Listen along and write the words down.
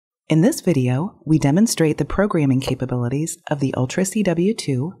In this video, we demonstrate the programming capabilities of the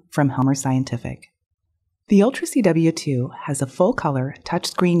UltraCW2 from Helmer Scientific. The UltraCW2 has a full-color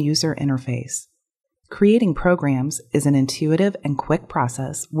touchscreen user interface. Creating programs is an intuitive and quick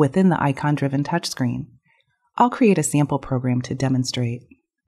process within the icon-driven touchscreen. I'll create a sample program to demonstrate.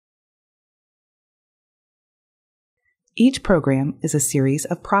 Each program is a series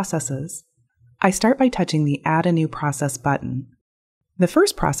of processes. I start by touching the Add a New Process button. The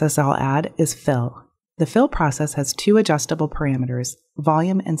first process I'll add is fill. The fill process has two adjustable parameters,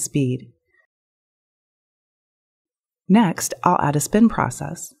 volume and speed. Next, I'll add a spin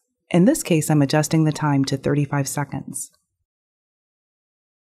process. In this case, I'm adjusting the time to 35 seconds.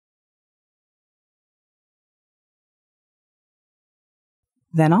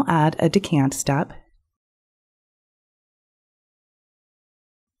 Then I'll add a decant step.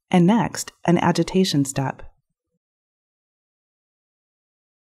 And next, an agitation step.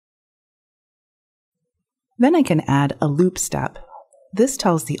 Then I can add a loop step. This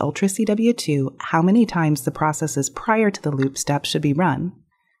tells the UltraCW2 how many times the processes prior to the loop step should be run.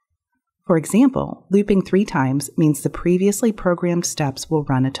 For example, looping 3 times means the previously programmed steps will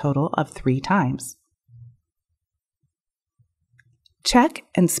run a total of 3 times. Check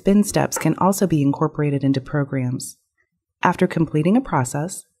and spin steps can also be incorporated into programs. After completing a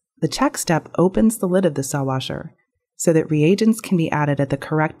process, the check step opens the lid of the cell washer so that reagents can be added at the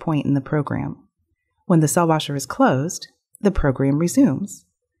correct point in the program. When the cell washer is closed, the program resumes.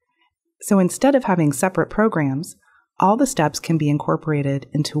 So instead of having separate programs, all the steps can be incorporated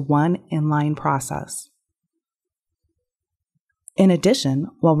into one inline process. In addition,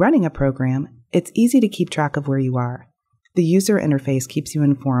 while running a program, it's easy to keep track of where you are. The user interface keeps you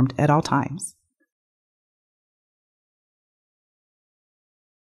informed at all times.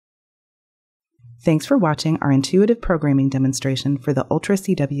 Thanks for watching our intuitive programming demonstration for the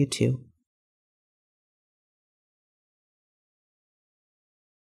UltraCW2.